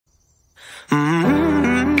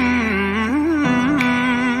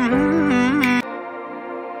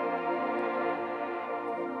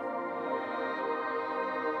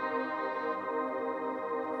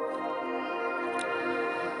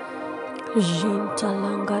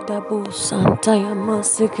Jintalangadabu Santaya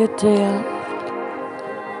Masiketea.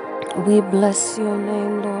 We bless your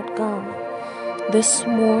name, Lord God. This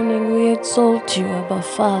morning we exalt you, Abba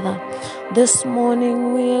Father. This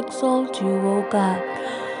morning we exalt you, O God.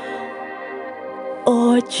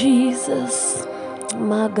 Oh Jesus.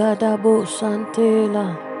 Magadabu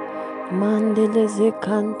Santela. Mandele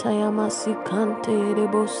Zekantaya Masikante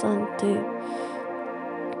Rebo Sante.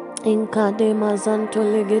 Inkade mazanto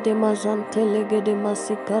legede mazante legede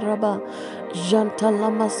masikaraba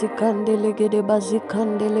jantala masikande legede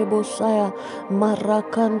bazikande lebosaya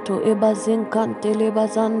marakanto ebazinkante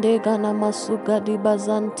lebazande gana masugadi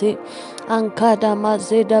bazante ankada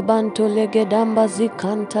mazeda banto legedamba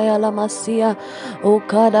zikanta yala masia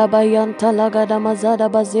okada bayanta lagada mazada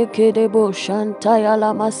bazeke debo shanta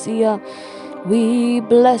yala masia. We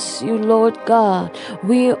bless you, Lord God.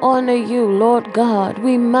 We honor you, Lord God.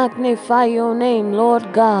 We magnify your name,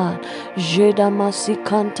 Lord God. Jeda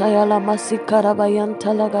masikanta yala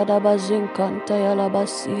masikarabayanta lagada bazinkanta yala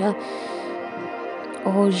basia.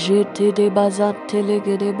 O jete de bazante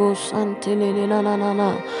legede bosante le na na na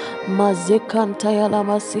na. Mazikanta yala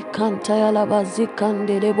masikanta yala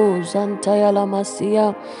bazikande de bozanta yala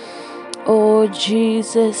masia. Oh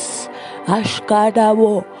Jesus,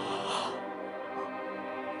 ashkadabo.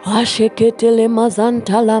 Asheketele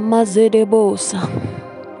mazantala mazedebosa.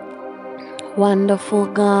 Wonderful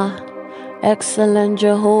God, excellent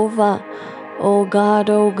Jehovah, oh God,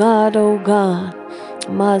 oh God, oh God.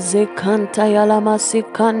 Mazekanta yala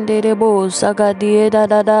masikande debosa gadieda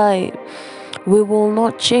dadai. We will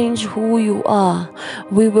not change who you are.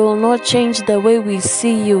 We will not change the way we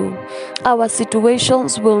see you. Our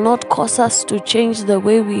situations will not cause us to change the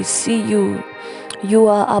way we see you. You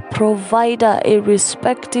are a provider,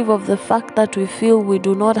 irrespective of the fact that we feel we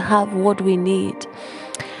do not have what we need.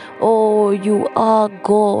 Oh, you are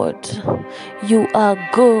God. You are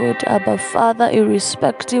good, Abba Father,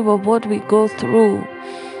 irrespective of what we go through.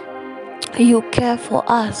 You care for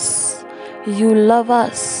us. You love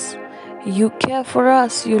us. You care for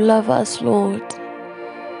us. You love us, Lord.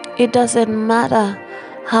 It doesn't matter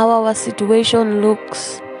how our situation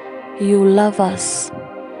looks. You love us.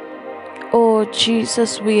 Oh,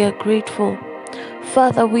 Jesus, we are grateful.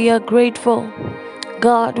 Father, we are grateful.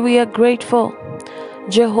 God, we are grateful.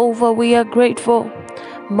 Jehovah, we are grateful.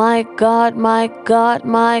 My God, my God,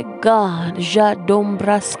 my God.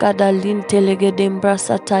 Jadombraska dalinte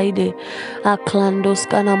legedembrasa taide.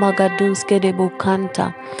 Aklandoska namagadunske de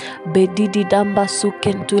bukanta. Bedidi damba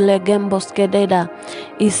sukentu legemboske deda.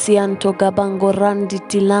 Isianto gabangorandi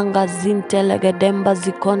tilanga zinte legedemba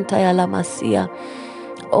zikonta ya lamasia.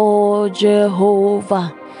 Oh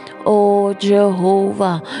Jehovah, oh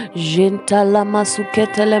Jehovah, Jentala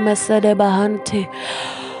masuketele mesede bahante.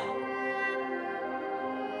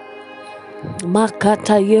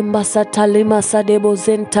 Makata yemba satalima sadebo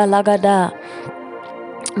zenta lagada.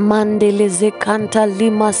 Mandele zekanta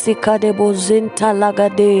lima sikadebo zenta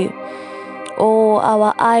lagade. Oh,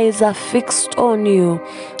 our eyes are fixed on you.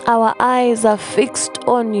 Our eyes are fixed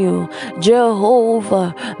on you.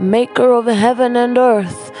 Jehovah, maker of heaven and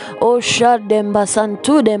earth. Oh, Shademba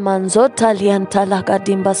Santude Manzota Liantalaga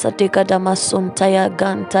Dimbasatika Damasontaya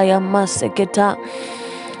Gantaya Maseketa.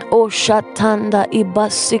 O Shatanda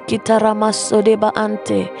Ibasikita Ramasodeba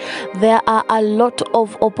Ante. There are a lot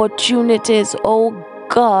of opportunities, oh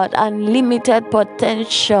God, unlimited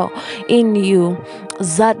potential in you.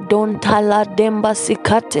 Zadontala Demba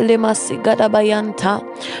Sikatele Masigada Bayanta.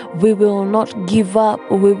 We will not give up.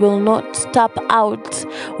 We will not step out.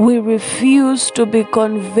 We refuse to be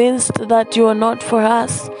convinced that you are not for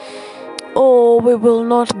us. Oh, we will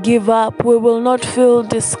not give up. We will not feel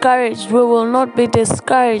discouraged. We will not be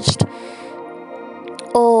discouraged.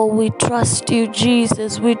 Oh, we trust you,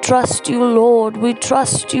 Jesus. We trust you, Lord. We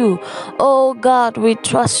trust you. Oh, God, we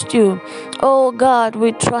trust you. Oh, God,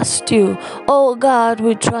 we trust you. Oh, God,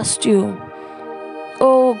 we trust you.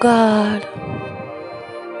 Oh, God.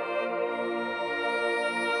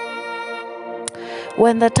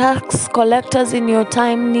 When the tax collectors in your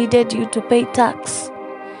time needed you to pay tax,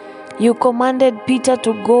 you commanded Peter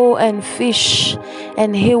to go and fish,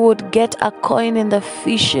 and he would get a coin in the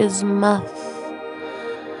fish's mouth.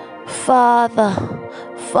 Father,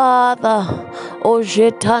 O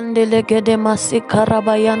jetandele gede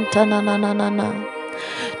masikarabayanta na na na na na.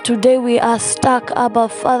 Today we are stuck, Abba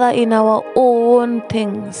Father, in our own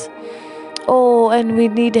things. Oh, and we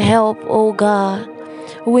need help, oh God.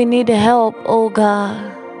 We need help, oh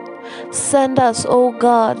God. Send us, oh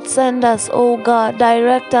God. Send us, oh God.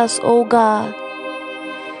 Direct us, oh God.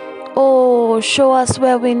 Oh, show us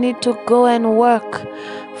where we need to go and work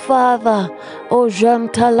Father, O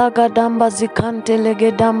Jantalagadamba Zikante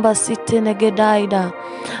Legedamba Sitinegedaida,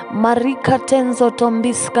 Marika Tenzo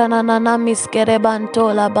Tombiskana Nanamis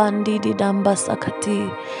Kerebantola Bandidi Damba Sakati,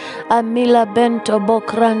 Amila Bento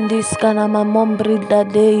Bokrandiskana Mamombri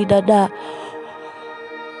Dada da.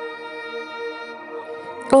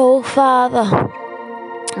 Oh Father,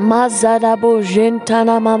 Mazadabo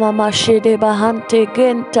Gentana Mama Mashede Bahante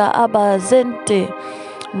Genta Abazente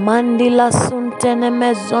Mandila Suntene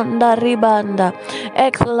Mezonda Ribanda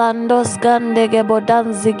Eklandos Gande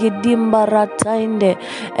Gebodanzi Gidimba Ratainde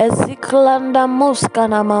Eziklanda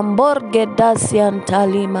Muskana Mamborge Dasian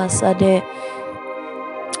Talima Sade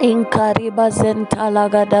Inkariba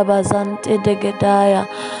Zentalaga Bazante de Gedaya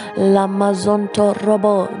Lamazonto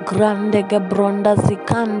Robo Grande Gebronda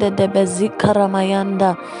Zikande de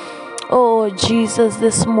Bezikaramayanda. Oh Jesus,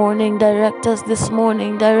 this morning, direct us this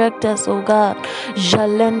morning, direct us, oh God.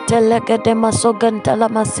 Jalente legede masoganta la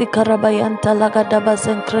masikarabayanta lagadaba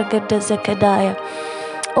zenkregede zekedaya.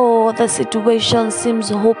 Oh, the situation seems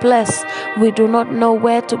hopeless. We do not know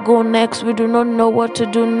where to go next. We do not know what to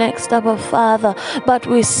do next, Abba Father. But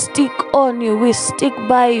we stick on you. We stick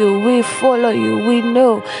by you. We follow you. We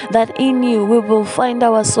know that in you we will find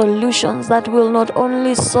our solutions that will not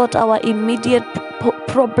only sort our immediate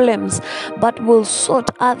problems, but will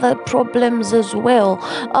sort other problems as well.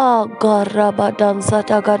 Ah, Garabadan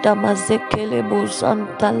Satagadamasekelebu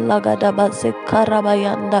Santa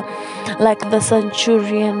Lagadabazekarabayanda. Like the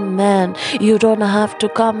centurion man, you don't have to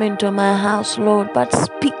come into my house, Lord, but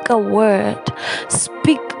speak a word.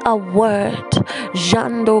 Speak a word.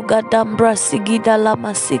 Jando Gadambra Sigida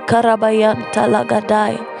Lamasikarabayanta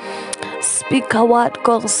Lagadai. Speak a word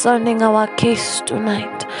concerning our case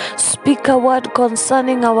tonight. Speak a word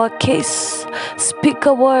concerning our case. Speak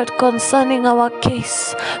a word concerning our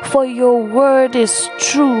case. For your word is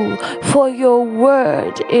true. For your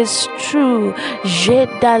word is true.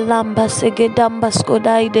 Speak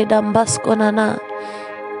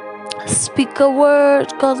a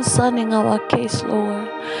word concerning our case, Lord.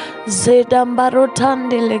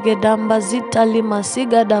 Zedambarotande legedamba zitali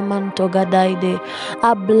masiga damanto gadaide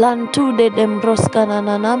ablantude dembroskana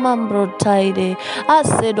nanamambrotaide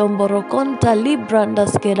asedomborokonta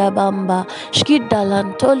librandas kedabamba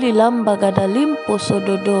shkidalantoli lamba gadalimpo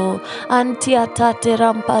sododo antiatate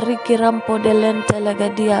rampariki rampo delente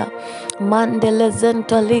legadia mandele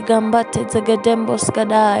zento ligambate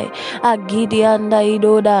zegedemboskadai Gideon da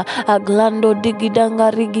idoda aglando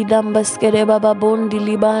digidanga rigidamba skede baba bondi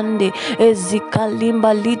libande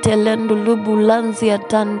ezikalimba litelendo lubulanzi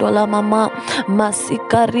atandola mama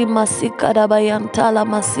masikari masikada bayantala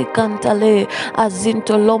masikantale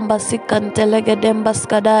azinto lomba sikantelege demba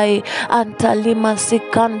skadai antalima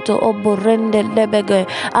sikanto oborende lebege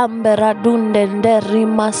amberadunde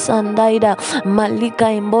nderima sandaida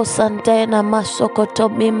malika imbosantena masokoto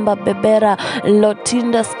mimba bebera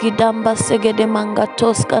lotinda skidamba segede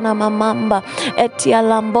mangatoska na mamamba etia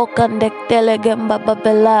lamboka ndektelegemba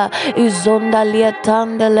babela izonda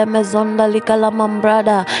liatandele mezonda likala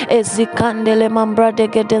mambrada ezikandele mambrade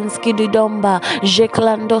gedenski didomba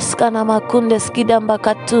jeklandoska na makunde skidamba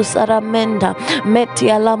katusa ramenda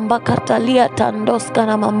metia lamba katalia tandoska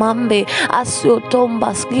na mamambe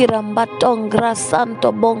asiotomba skira mbatongra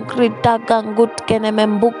santo bonkrita gangut kene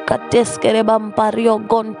membuka teskere bampario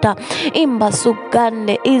gonta imba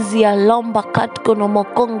sugande izia lomba katkono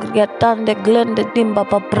mokongria tande glende dimba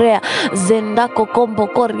paprea zendako kombo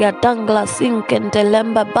koria tangla sinkente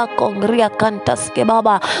lemba bakongria kantaske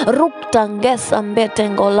baba ruktangesa mbete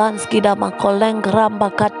ngolanski da makoleng ramba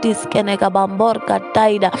katiske nega bambor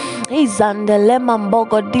kataida izandelema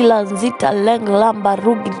mbogo dila nzita leng lamba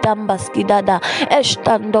rugi damba skidada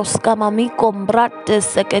eshtandos kama miko mbrate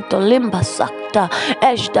seketo limba sakta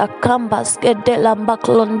eshda kambas kedela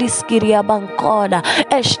mbaklondiskiria bankoda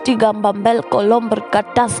eshtigamba mbel kolombr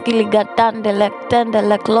kataski ligatande lektende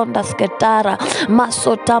leklondas ketara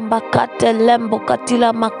masotamba kate lembo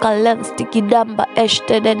katila makalensti kidamba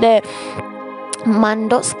eshtedede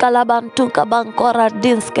mandos kalabantuka bankora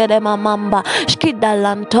dinske de mamamba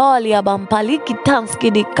shkidalantolia bampaliki tanski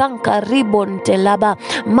di kanka ribonte laba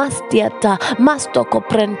mastiata mastoko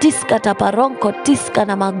prentiska taparonko tiska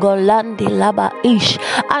na magolandi laba ish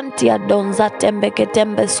antia donza tembeke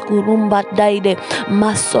tembe skurumba daide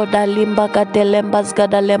masoda limba gadelembas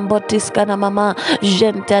gadalembotiska na mama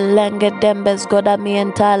gentelenge dembes goda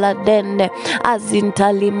mientala dende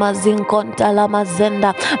azintali mazinkonta la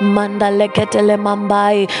mazenda mandalekete mantele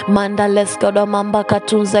mambai mandales godo mamba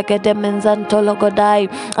katunze gede menzantolo godai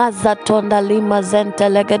azatonda lima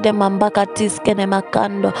zentele gede mamba katiskene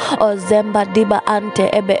makando ozemba diba ante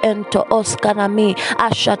ebe ento oskanami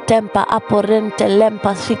asha tempa aporente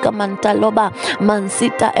lempa fika mantaloba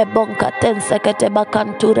mansita ebonka tensekete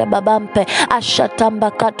bakanture babampe asha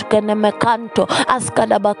tamba katukene mekanto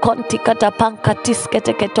askada bakonti katapanka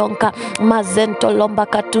tiskete ketonka mazento lomba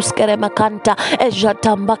katuskere makanta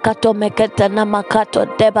ejatamba kato mekete na makato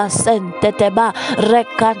deba sente teba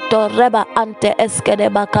rekanto reba ante eskede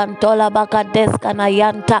bakantola bakadeska na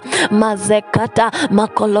yanta mazekata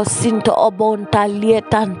makolosinto obonta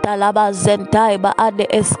lietanta laba zentai ba ade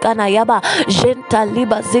eskana yaba jenta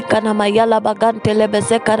liba zikana mayala bagante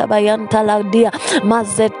lebezeka bayanta ladia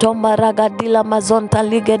mazetomba ragadila mazonta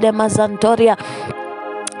ligede mazantoria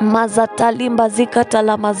mazatalimba zikata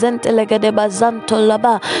la mazente legede bazanto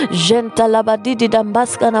laba jenta laba didi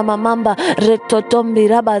dambaska na mamamba retotombi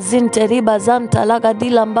raba zinte riba zanta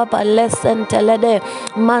lagadila mbapa lesente lede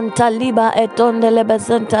mantaliba etonde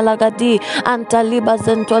lebezenta lagadi antaliba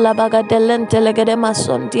zento labagadelente legede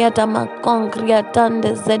masontiata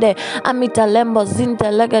makongriatande zede amita lembo zinte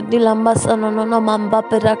legadila mbasa nonono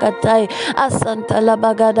mambape rakatai asanta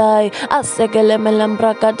labagadai asegele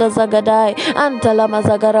melembrakata zagadai antala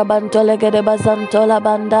mazaga Rabantolegede bazantola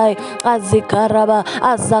bandai azikaraba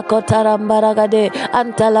azakotarambaragade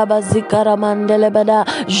antalaba zikaramandelebeda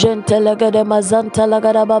gentelegede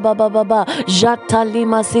mazantalagada baba baba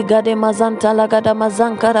jatalima sigade mazantalagada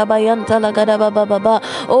mazankarabayantalaga baba baba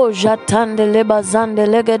oh jatandele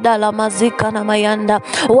bazandelegeda la mazikana mayanda.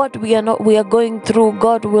 What we are going through,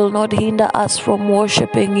 God will not hinder us from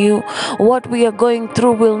worshiping you. What we are going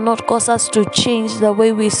through will not cause us to change the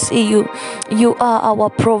way we see you. You are our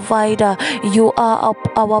provider. You are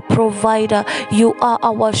our provider. You are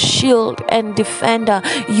our shield and defender.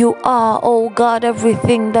 You are, oh God,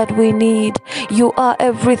 everything that we need. You are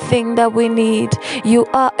everything that we need. You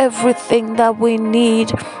are everything that we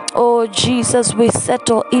need. Oh Jesus, we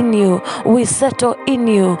settle in you. We settle in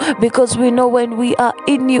you because we know when we are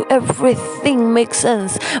in you, everything makes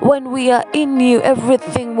sense. When we are in you,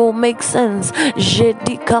 everything will make sense.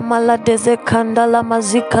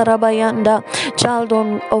 Child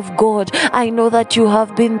of God, I know that you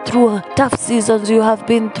have been through tough seasons. You have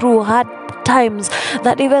been through hard times,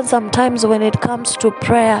 that even sometimes when it comes to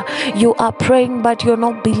prayer, you are praying but you're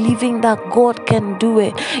not believing that God can do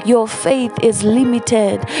it. Your faith is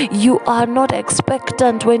limited. You are not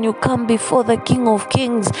expectant when you come before the King of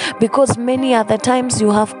Kings, because many are the times you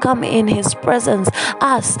have come in his presence,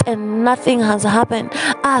 asked and nothing has happened,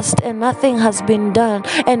 asked and nothing has been done.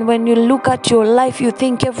 And when you look at your life, you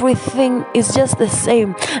think everything is just the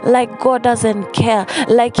same, like God doesn't care.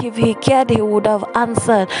 Like if he cared, he would have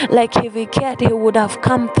answered. Like if he cared, he would have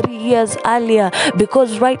come 3 years earlier,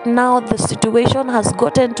 because right now the situation has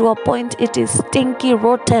gotten to a point, it is stinky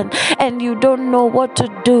rotten and you don't know what to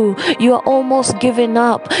do. You are almost giving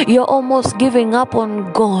up. You're almost giving up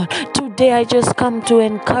on God. Today I just come to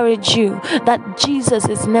encourage you that Jesus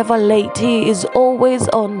is never late. He is always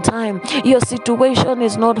on time. Your situation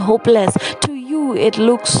is not hopeless. To you it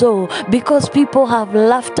looks so, because people have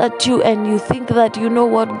laughed at you and you think that, you know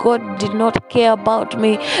what, God did not care about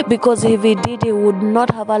me, because if he did, he would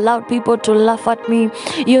not have allowed people to laugh at me.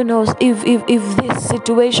 You know, if this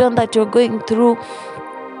situation that you're going through,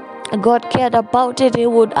 God cared about it, he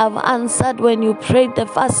would have answered when you prayed the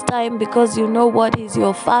first time, because you know what, he's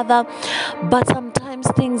your father. But sometimes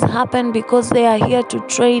things happen because they are here to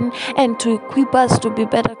train and to equip us to be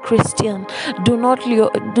better Christian. Do not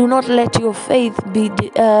let your faith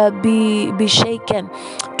be shaken.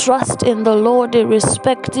 Trust in the Lord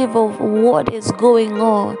irrespective of what is going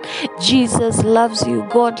on. Jesus loves you.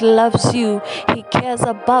 God loves you. He cares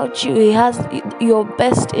about you. He has your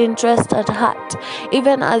best interest at heart.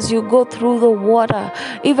 Even as you go through the water,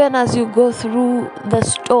 even as you go through the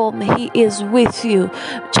storm, he is with you.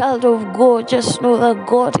 Child of God, just know that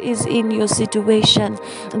God is in your situation,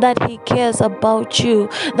 that he cares about you,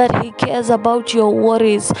 that he cares about your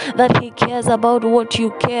worries, that he cares about what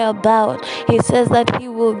you care about. He says that he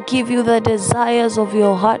will give you the desires of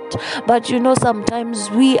your heart. But you know, sometimes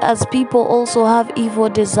we as people also have evil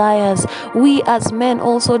desires. We as men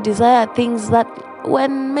also desire things that,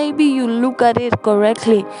 when maybe you look at it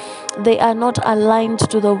correctly, they are not aligned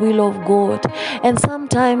to the will of God. And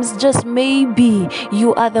sometimes just maybe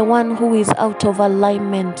you are the one who is out of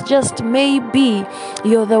alignment. Just maybe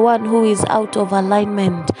you're the one who is out of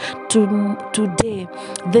alignment. Today,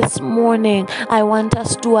 this morning, I want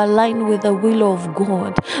us to align with the will of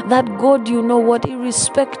God. That God, you know what,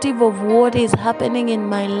 irrespective of what is happening in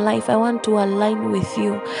my life, I want to align with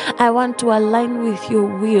you. I want to align with your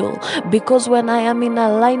will, because when I am in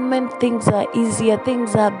alignment, things are easier,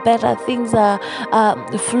 things are better, things are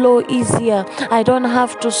flow easier. I don't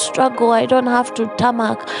have to struggle, I don't have to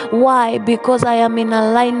tarmac. Why? Because I am in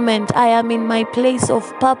alignment. I am in my place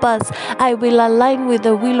of purpose. I will align with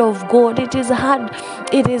the will of God. It is hard.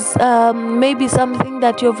 It is maybe something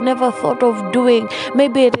that you've never thought of doing.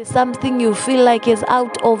 Maybe it is something you feel like is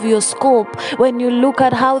out of your scope. When you look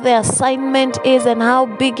at how the assignment is and how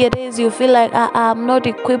big it is, you feel like I'm not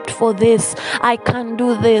equipped for this. I can't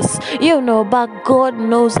do this, but God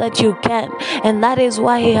knows that you can, and that is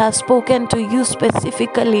why He has spoken to you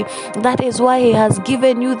specifically. That is why He has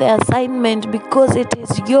given you the assignment, because it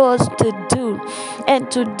is yours to do.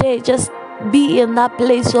 And today, just be in that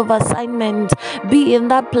place of assignment. Be in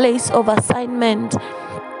that place of assignment.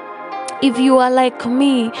 If you are like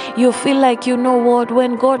me, you feel like,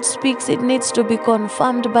 when God speaks, it needs to be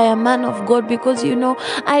confirmed by a man of God, because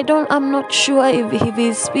I'm not sure if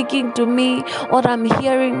He's speaking to me or I'm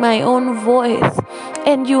hearing my own voice.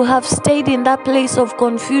 And you have stayed in that place of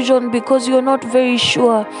confusion because you're not very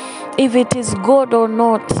sure if it is God or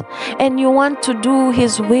not, and you want to do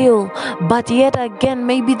His will, but yet again,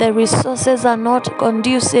 maybe the resources are not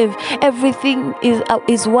conducive. Everything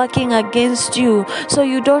is working against you, so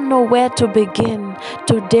you don't know where to begin.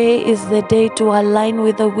 Today is the day to align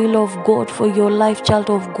with the will of God for your life, child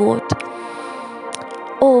of God.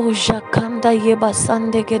 Oh, Jakanda Yeba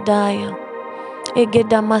Sande Gedaya.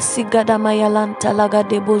 Egeda Masigada Mayalanta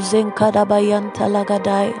Lagadebo Zenkada Bayanta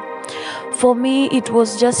Lagadaya. For me, it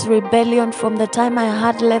was just rebellion from the time I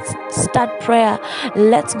had, let's start prayer,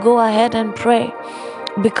 let's go ahead and pray,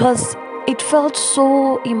 because it felt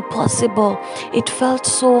so impossible. It felt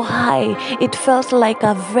so high. It felt like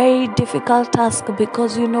a very difficult task,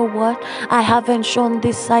 because you know what? I haven't shown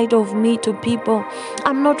this side of me to people.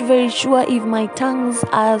 I'm not very sure if my tongues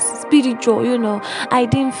are spiritual, I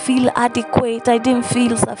didn't feel adequate. I didn't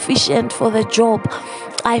feel sufficient for the job.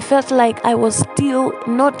 I felt like I was still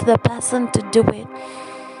not the person to do it.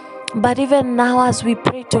 But even now, as we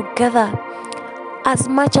pray together, as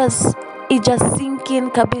much as it just sink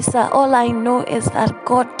in kabisa, all I know is that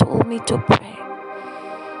God told me to pray.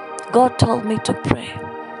 God told me to pray.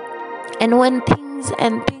 And when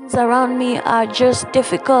things around me are just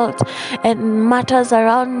difficult, and matters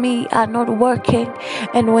around me are not working,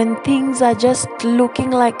 and when things are just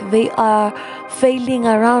looking like they are failing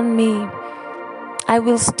around me, I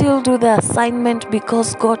will still do the assignment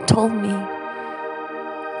because God told me.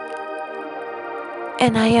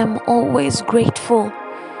 And I am always grateful.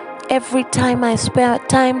 Every time I spare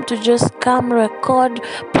time to just come, record,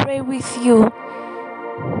 pray with you.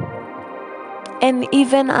 And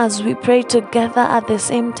even as we pray together, at the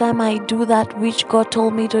same time, I do that which God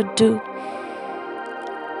told me to do.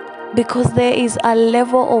 Because there is a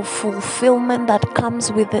level of fulfillment that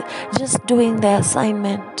comes with it, just doing the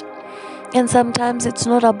assignment. And sometimes it's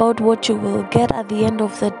not about what you will get at the end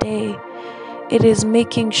of the day. It is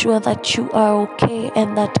making sure that you are okay,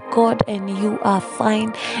 and that God and you are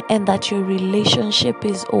fine, and that your relationship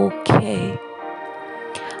is okay.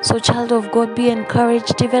 So, child of God, be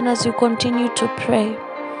encouraged even as you continue to pray,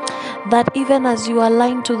 that even as you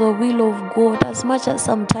align to the will of God, as much as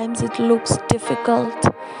sometimes it looks difficult,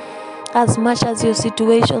 as much as your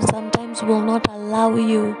situation sometimes will not allow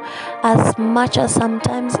you, as much as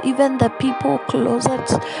sometimes even the people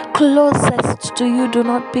closest to you do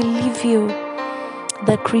not believe you,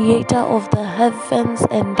 the Creator of the heavens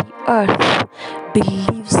and the earth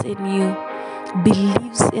believes in you,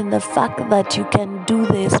 believes in the fact that you can do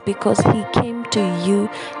this, because He came to you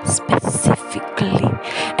specifically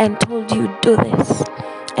and told you do this,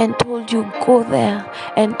 and told you go there,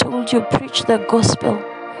 and told you preach the gospel,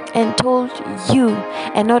 and told you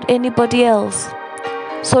and not anybody else.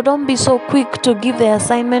 So don't be so quick to give the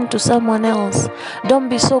assignment to someone else. Don't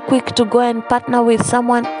be so quick to go and partner with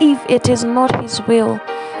someone if it is not His will.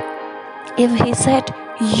 If He said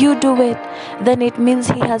you do it, then it means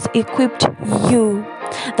He has equipped you.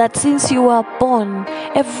 That since you are born,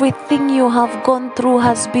 everything you have gone through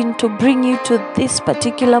has been to bring you to this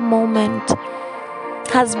particular moment,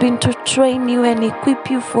 has been to train you and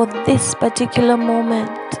equip you for this particular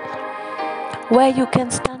moment. where you can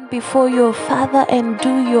stand before your Father and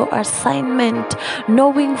do your assignment,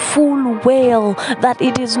 knowing full well that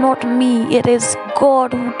it is not me, it is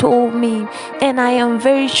God who told me. And I am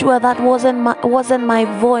very sure that wasn't my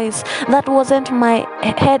voice, that wasn't my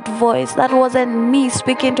head voice, that wasn't me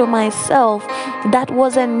speaking to myself, that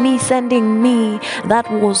wasn't me sending me, that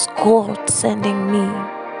was God sending me.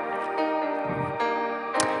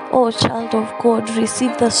 Oh, child of God,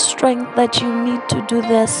 receive the strength that you need to do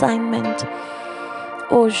the assignment.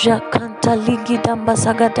 Oh, Jakanta Ligi Damba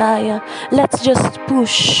Sagadaya. Let's just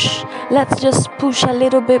push. Let's just push a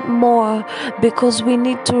little bit more, because we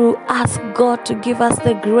need to ask God to give us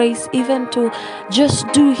the grace even to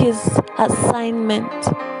just do His assignment.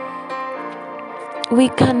 We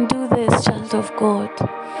can do this, child of God.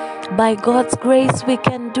 By God's grace, we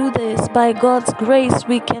can do this. By God's grace,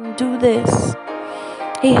 we can do this.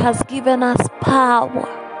 He has given us power.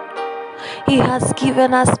 He has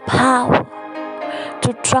given us power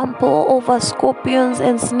to trample over scorpions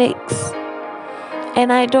and snakes.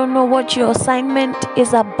 And I don't know what your assignment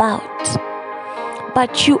is about,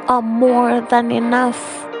 but you are more than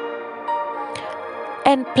enough.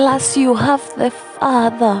 And plus, you have the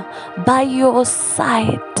Father by your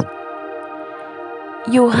side.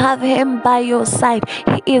 You have Him by your side.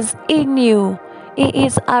 He is in you. He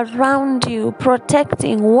is around you,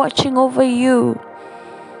 protecting, watching over you.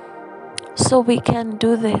 So we can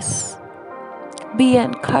do this. Be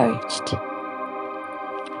encouraged.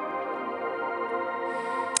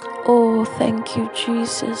 Oh, thank you,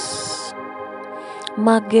 Jesus.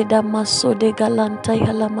 Mageda masode galanta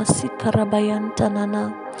yala masikarabayanta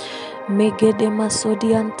nana. Megede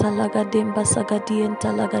masodianta lagademba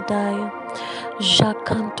sagadienta lagadaya.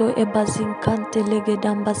 Jacanto ebazinkante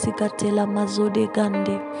legedamba sigatela mazode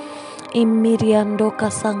gande. Imiriando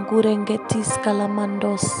kasangurengetis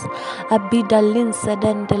kalamandos. Abida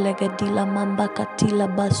linsedende legedila mamba katila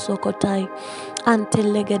basokotai.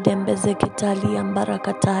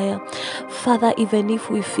 Father, even if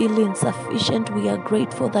we feel insufficient, we are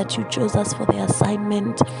grateful that you chose us for the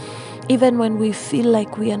assignment. Even when we feel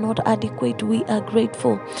like we are not adequate, we are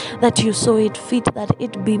grateful that you saw it fit that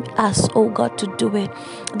it be us, oh God, to do it.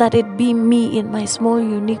 That it be me in my small,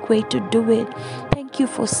 unique way to do it. Thank you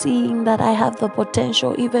for seeing that I have the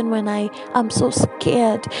potential even when I am so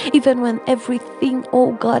scared, even when everything,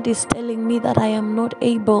 oh God, is telling me that I am not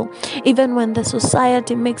able, even when the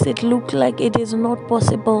society makes it look like it is not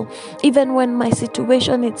possible, even when my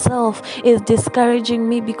situation itself is discouraging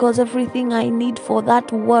me because everything I need for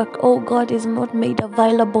that work, oh God, is not made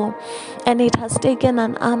available. And it has taken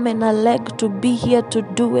an arm and a leg to be here to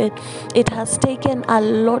do it. It has taken a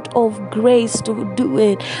lot of grace to do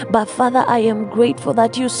it. But Father, I am grateful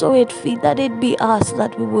that you saw it fit that it be us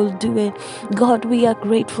that we will do it. God, we are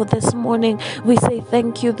grateful this morning. We say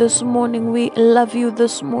thank you this morning. We love you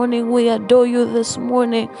this morning. We adore you this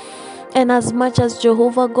morning. And as much as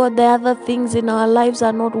Jehovah God, the other things in our lives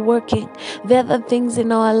are not working. The other things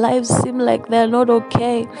in our lives seem like they're not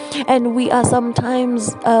okay. And we are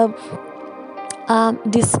sometimes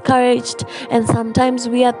discouraged, and sometimes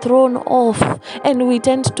we are thrown off, and we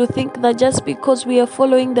tend to think that just because we are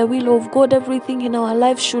following the will of God, everything in our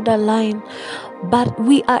life should align. But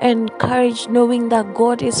we are encouraged knowing that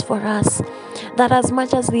God is for us, that as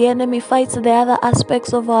much as the enemy fights the other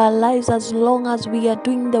aspects of our lives, as long as we are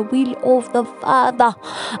doing the will of the Father,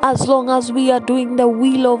 as long as we are doing the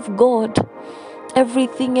will of God,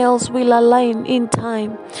 everything else will align in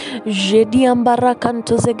time. We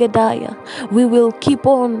will keep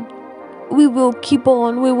on. We will keep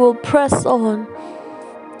on. We will press on.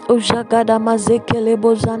 We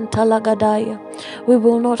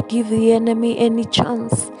will not give the enemy any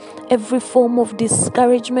chance. Every form of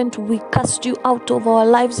discouragement, we cast you out of our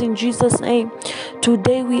lives in Jesus' name.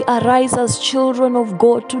 Today we arise as children of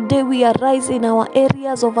God. Today we arise in our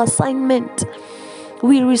areas of assignment.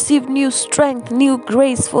 We receive new strength, new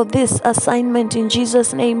grace for this assignment in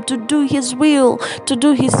Jesus' name, to do His will, to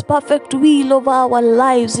do His perfect will over our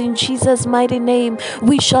lives in Jesus' mighty name.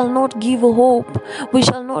 We shall not give hope. We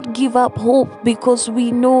shall not give up hope, because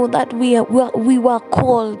we know that we were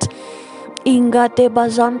called. Ingate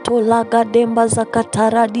bazanto laga demba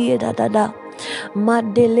zakatara diedadada.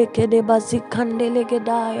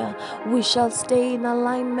 We shall stay in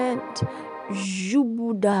alignment.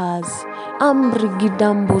 Jubudas,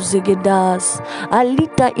 Ambrigidambo zegedas,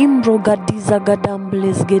 Alita imbro gadiza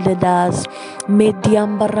gadambles gededas,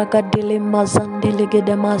 Mediambaragadele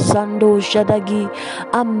mazandelegede mazando shadagi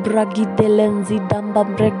ambragidelenzi damba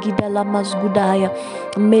bregida la mazgudaya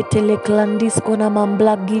metele klandis kona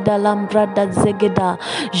mamblagida lambrada zegeda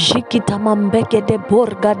jikita mambeke de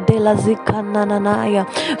borga de la zikananaya.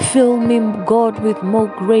 Fill me, God, with more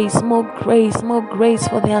grace, more grace, more grace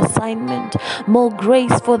for the assignment, more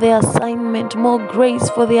grace for the assignment, more grace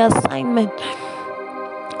for the assignment.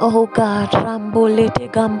 Oh God,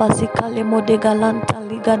 Rambolete gamba zikale mode galanta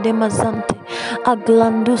liga de mazante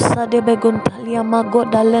aglandusa de begontalia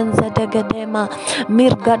magoda lenza de gedema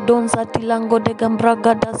mirga donza tilango de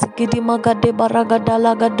gambraga dasikidi magade baraga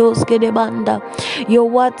dalaga doske de banda. Your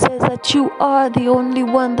word says that you are the only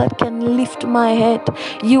one that can lift my head.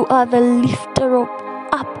 You are the lifter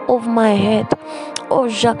up of my head. Oh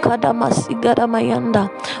Jakada Masigada Mayanda.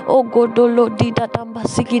 Oh Godolo Dida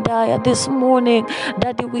Dambasigidaya. This morning,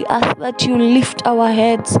 Daddy, we ask that you lift our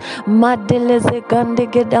heads. Madeleze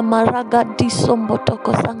Gandegeda Maraga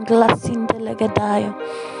Disombotoko Sanglasindelegedaya.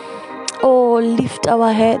 Oh, lift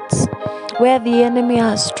our heads where the enemy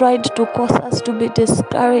has tried to cause us to be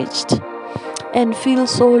discouraged and feel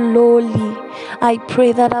so lowly. I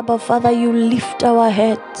pray that, Abba Father, you lift our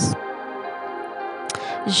heads.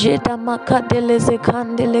 We come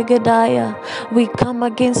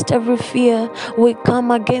against every fear. We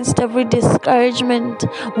come against every discouragement.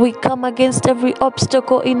 We come against every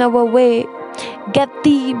obstacle in our way. Get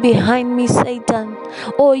thee behind me, Satan.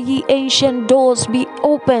 O ye ancient doors, be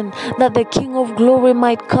open, that the King of glory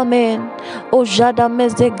might come in. O Jada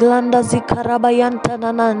Meze Glanda Zikarabayanta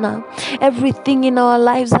Nanana. Everything in our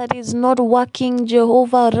lives that is not working,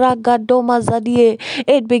 Jehovah Raga Doma Zadie,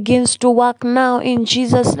 it begins to work now in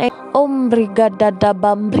Jesus' name. Ombrigada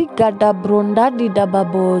dabambrigada brondadi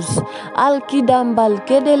dababos alkidambal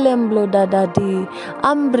kedelemblo dadadi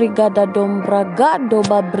ambrigada dombragado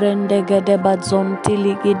babrende gede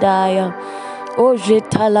badzontili gidaya. O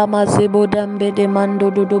jetala mazebo dambe de mando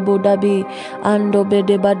dodo bodabi ando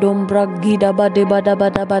bede badombra gida bade bada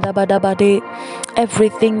bada bada bada bade.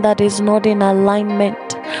 Everything that is not in alignment,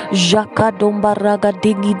 Jaka dombaraga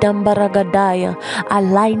digi dambaragadaya,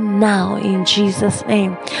 align now in Jesus'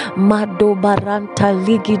 name. Mado baranta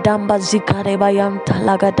ligi damba zikarebayanta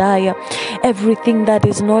lagadaya. Everything that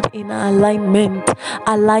is not in alignment,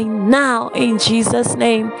 align now in Jesus'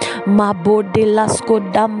 name. Mabo de lasko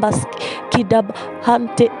dambas kidab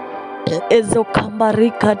hante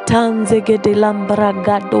ezokambarika tanzege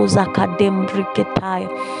lambragado zakadembriketai.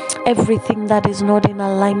 Everything that is not in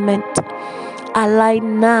alignment,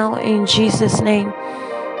 align now in Jesus' name.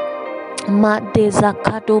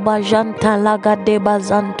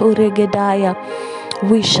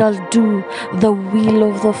 We shall do the will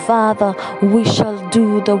of the Father. We shall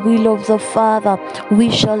do the will of the Father. We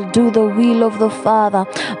shall do the will of the Father.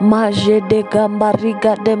 Maje de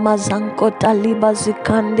gambariga de mazanko taliba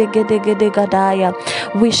zikande gede gadaya.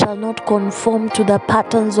 We shall not conform to the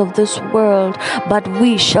patterns of this world, but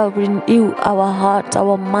we shall renew our hearts,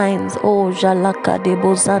 our minds. Oh, jalaka de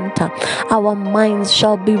bozanta. Our minds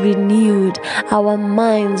shall be renewed. Our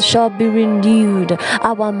minds shall be renewed.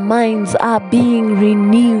 Our minds are being renewed.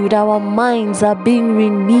 Our minds are being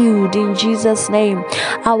renewed in Jesus' name.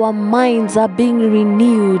 Our minds are being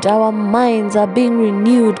renewed. Our minds are being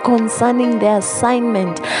renewed concerning the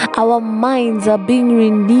assignment. Our minds are being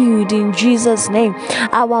renewed in Jesus' name.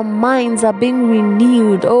 Our minds are being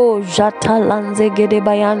renewed. Oh, Jatalanze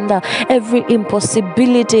Gedebayanda. Every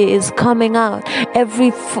impossibility is coming out.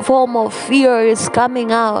 Every form of fear is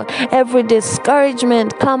coming out. Every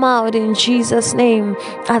discouragement come out in Jesus' name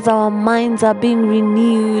as our minds are being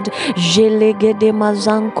renewed. Jelegede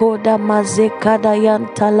mazanko da mazekada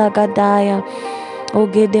yantalagadaya.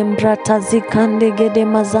 Ogedem brata zikande gede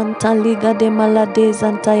mazanta liga de malade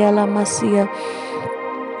zantayala masia.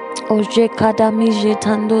 Oje kadamije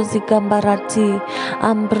tando zigambarati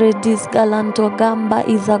ambredis galanto gamba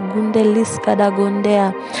izagundelis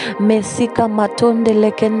kadagondea mesika matonde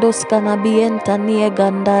lekendos kanabienta nie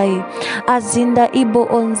gandai azinda ibo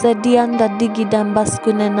onzedianda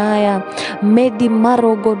digidambaskunenaya medi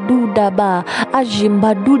marogo dudaba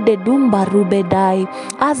ajimba dude dumba rubedai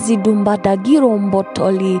azidumba dagiro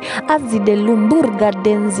mbotoli azide lumburga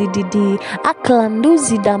denzi didi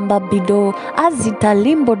aklanduzi damba bido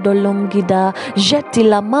azitalimbo dolongida jeti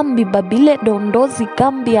la mambi babile dondozi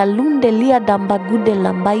kambi alunde lia dambagude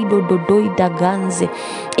lambaido dodoi daganze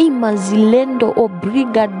mazilendo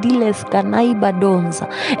obriga diles kanaiba donza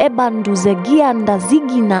ebanduze gianda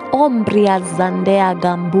zigina ombria zandea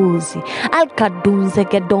gambuzi alkadunze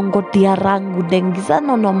gedongo diarangu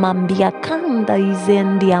dengizano no mambia kanda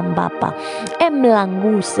izendi ambapa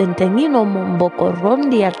emlangu sentengino momboko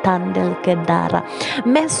rondi atandel kedara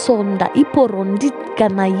mesonda iporondit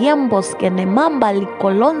kana yembos kene mamba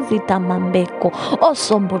likolonzi tamambeko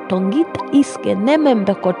osombotongita iske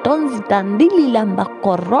nemembeko tonzi tandili lamba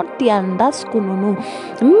koroti andas kununu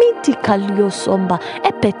miti kaliosomba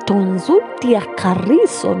epetonzuti ya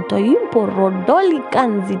karisonto imporodoli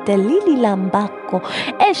kanzi telili lambako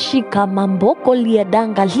eshika mamboko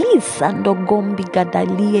liedanga lisa ndogombi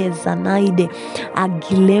gadalie zanaide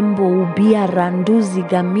agilembo ubia randuzi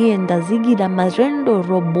gamienda zigida marendo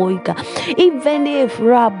roboika even if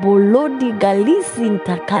rabolodi galisi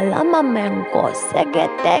ntakalama mengo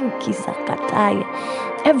segetenki sakataya.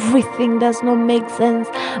 Everything does not make sense.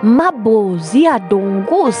 Mabo zia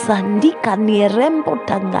dongo sandika nierembo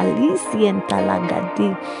tangalisi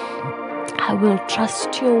entalagadi. I will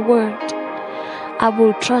trust your word. I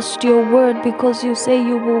will trust your word because you say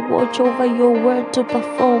you will watch over your word to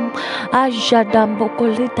perform. Ajadambo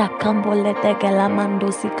kolita kambolete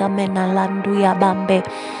gelamando sikamena landu ya bambe.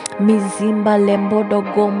 Mizimba lembodo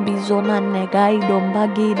gombi zona negai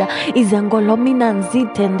dombagida izengolomina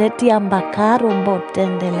nzite ndeti ambakaro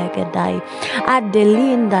mbotende legedai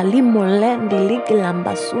adelinda limolendi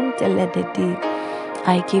ligilambasunte lededi.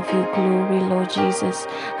 I give you glory, Lord Jesus.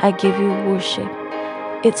 I give you worship.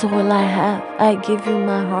 It's all I have. I give you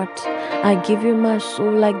my heart. I give you my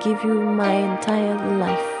soul. I give you my entire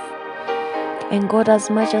life. And God, as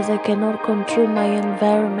much as I cannot control my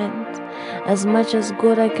environment, as much as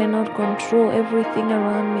God, I cannot control everything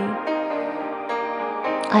around me,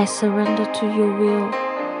 I surrender to your will.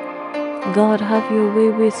 God, have your way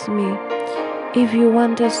with me. If you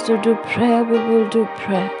want us to do prayer, we will do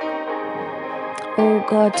prayer. Oh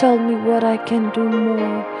God, tell me what I can do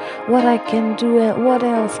more, what I can do, what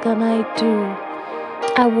else can I do?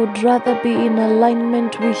 I would rather be in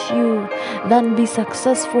alignment with you than be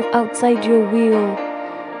successful outside your will.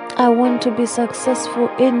 I want to be successful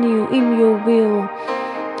in you, in your will.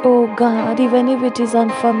 Oh God, even if it is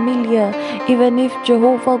unfamiliar, even if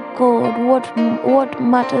Jehovah God, what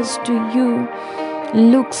matters to you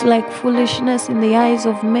looks like foolishness in the eyes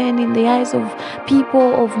of men, in the eyes of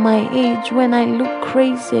people of my age, when I look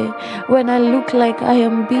crazy, when I look like I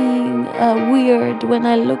am being weird, when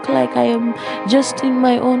I look like I am just in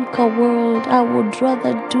my own world, I would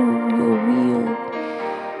rather do your will.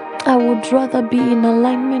 I would rather be in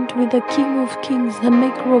alignment with the King of Kings, the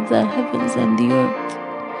maker of the heavens and the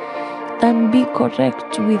earth, than be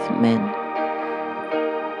correct with men.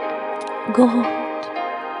 God,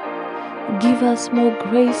 give us more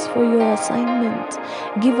grace for your assignment.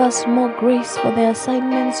 Give us more grace for the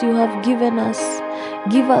assignments you have given us.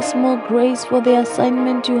 Give us more grace for the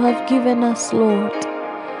assignment you have given us, Lord.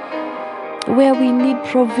 Where we need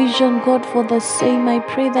provision, God, for the same, I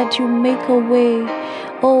pray that you make a way,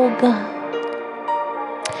 oh God.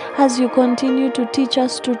 As you continue to teach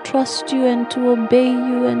us to trust you and to obey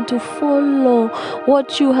you and to follow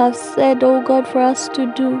what you have said, oh God, for us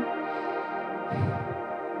to do.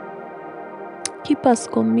 Keep us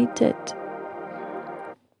committed.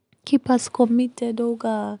 Keep us committed, oh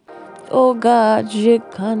God. Oh God,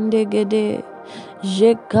 Jekande Gede.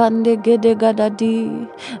 Jekande Gede Gadadi.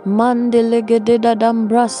 Mandele Gede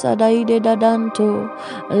Dadambrasa Daide Dadanto.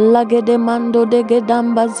 Lagede Mando de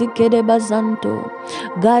Gedamba Zikede Bazanto.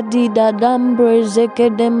 Gadi Dadambre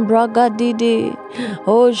Zekedembra Gadidi.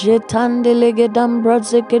 O Jetande Legedambra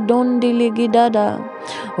Zekedondi Ligidada.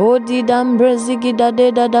 O Didambre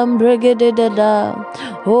Zigidade Dadambregede Dada.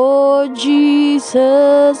 Oh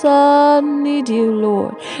Jesus, I need you,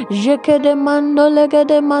 Lord. Jekede mando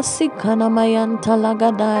legede masikana mayanta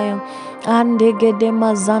lagadaya. Andegede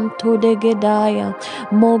mazanto degedaya.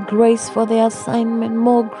 More grace for the assignment,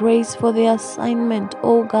 more grace for the assignment,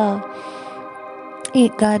 oh God.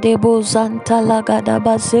 Igadebo zanta lagada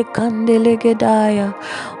bazekande legedaya.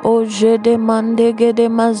 Ojede mandegede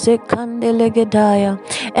mazekande legedaya.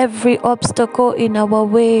 Every obstacle in our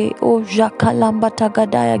way, oh Jakalamba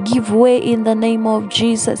tagadaya, give way in the name of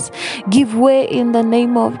Jesus. Give way in the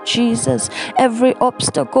name of Jesus. Every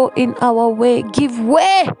obstacle in our way, give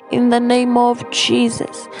way in the name of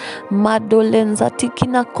Jesus. Madolenza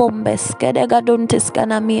tikina kombes kedegadontes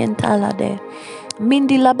kanami entalade.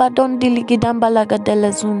 Mindi labadon diligidamba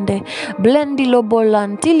lagadele zunde. Blendi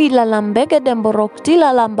lobolan tili la lambege demborok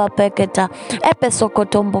tila lamba peketa.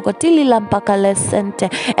 Epesokotomboko tili lampaka lesente.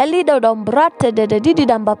 Elido dombrate de didi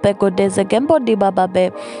damba peko deze gembo di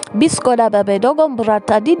bababe. Bisko da babe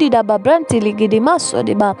dogombrata didi da babrenti ligidi maso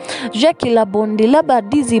di ba. Jeki la bondi laba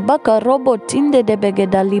dizi baka robot inde de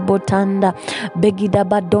begeda libotanda. Begida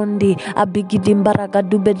badondi abigidi mbaraga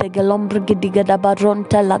dube de gelombrigidi gada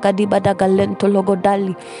baronta lagadi badaga lento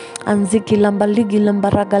logodali. Anziki lambaligi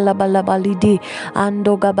lambaraga labalabalidi.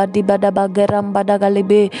 Ando gabadi badabageram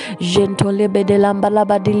badagalibe. Gentolebe de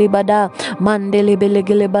lambalabadili bada. Mandelebe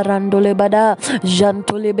legele barandole bada.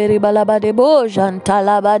 Jantolebe ribalabade bo.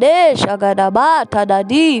 Jantalabade shagadaba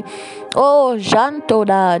tadadi. Oh janto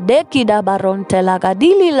da deki da baronte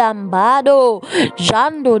lagadili lambado.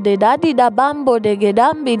 Jando de dadi da bambo de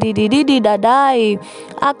gedambi di da dai.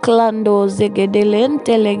 Aklando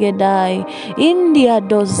zegedelente legedai. India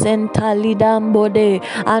dozenta lidambo de.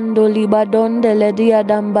 Ando libadonde ledia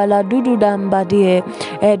dambala dudu dambadie.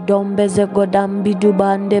 Edombe zegodambi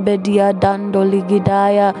dubande bedia dando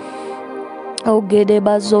ligidaya. Ogede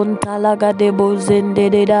bazon talaga de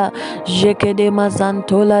bozende de da jeke de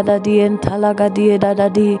mazantola da di entalaga di da da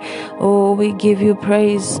di. Oh, we give you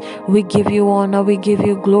praise, we give you honor, we give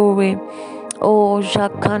you glory. Oh,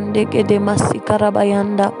 jakande gede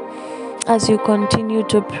masikarabayanda. As you continue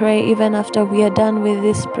to pray, even after we are done with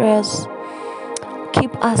these prayers,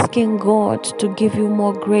 keep asking God to give you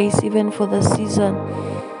more grace, even for the season.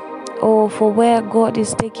 Oh, for where God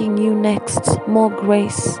is taking you next, more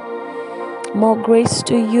grace. More grace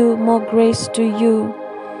to you, more grace to you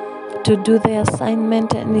to do the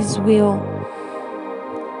assignment and His will,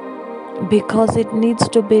 because it needs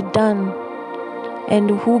to be done,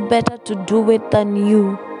 and who better to do it than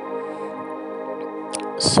you?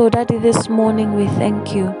 So Daddy, this morning we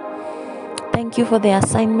thank you. Thank you for the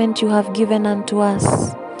assignment you have given unto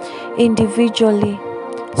us, individually,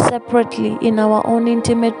 separately, in our own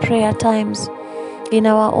intimate prayer times, in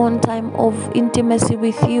our own time of intimacy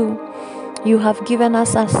with you. You have given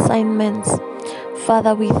us assignments.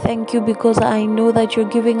 Father, we thank you because I know that you're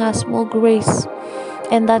giving us more grace,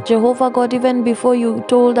 and that Jehovah God, even before you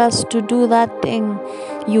told us to do that thing,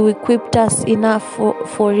 you equipped us enough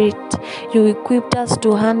for it. You equipped us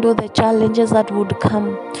to handle the challenges that would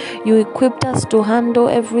come. You equipped us to handle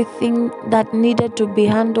everything that needed to be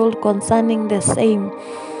handled concerning the same.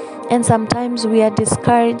 And sometimes we are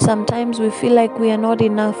discouraged, sometimes we feel like we are not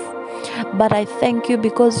enough. But I thank you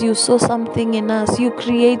because you saw something in us. You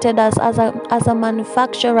created us as a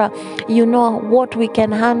manufacturer. You know what we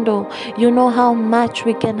can handle. You know how much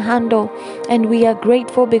we can handle. And we are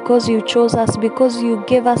grateful because you chose us, because you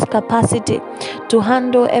gave us capacity to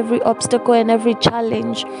handle every obstacle and every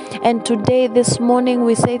challenge. And today, this morning,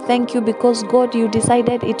 we say thank you because God, you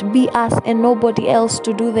decided it be us and nobody else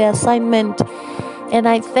to do the assignment. And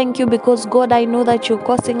I thank you because, God, I know that you're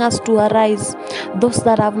causing us to arise. Those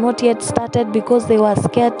that have not yet started because they were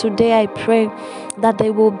scared, today I pray that they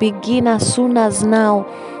will begin as soon as now.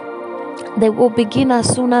 They will begin as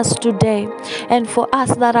soon as today. And for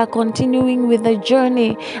us that are continuing with the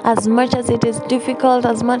journey, as much as it is difficult,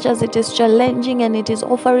 as much as it is challenging, and it is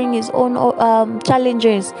offering its own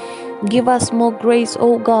challenges, give us more grace,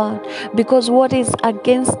 oh God, because what is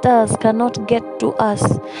against us cannot get to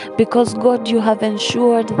us, because God, you have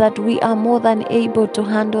ensured that we are more than able to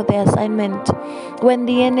handle the assignment. When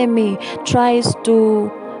the enemy tries to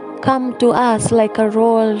come to us like a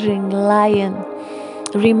roaring lion,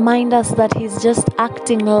 remind us that he's just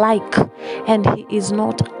acting like, and he is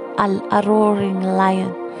not a roaring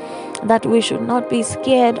lion. That we should not be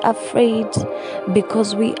scared, afraid,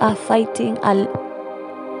 because we are fighting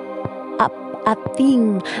a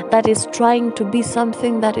thing that is trying to be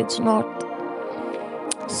something that it's not.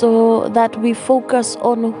 So that we focus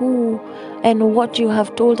on who and what you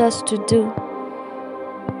have told us to do,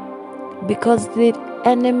 because the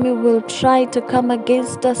enemy will try to come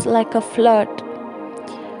against us like a flood,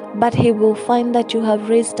 but he will find that you have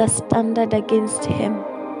raised a standard against him.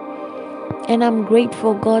 And I'm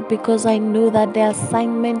grateful, God, because I know that the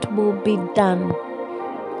assignment will be done.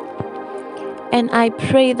 And I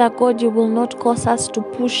pray that, God, you will not cause us to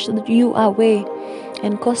push you away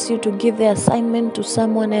and cause you to give the assignment to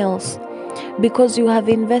someone else, because you have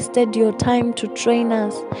invested your time to train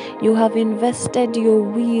us. You have invested your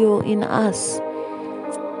will in us.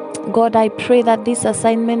 God, I pray that this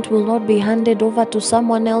assignment will not be handed over to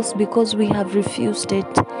someone else because we have refused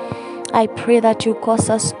it. I pray that you cause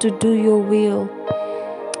us to do your will,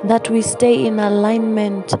 that we stay in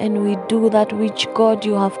alignment and we do that which, God,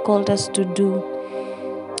 you have called us to do.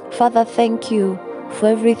 Father, thank you for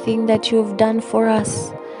everything that you've done for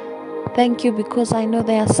us. Thank you because I know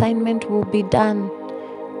the assignment will be done.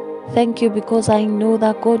 Thank you because I know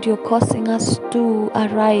that, God, you're causing us to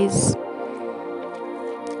arise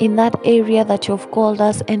in that area that you've called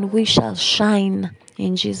us, and we shall shine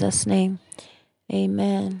in Jesus' name.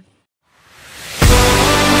 Amen.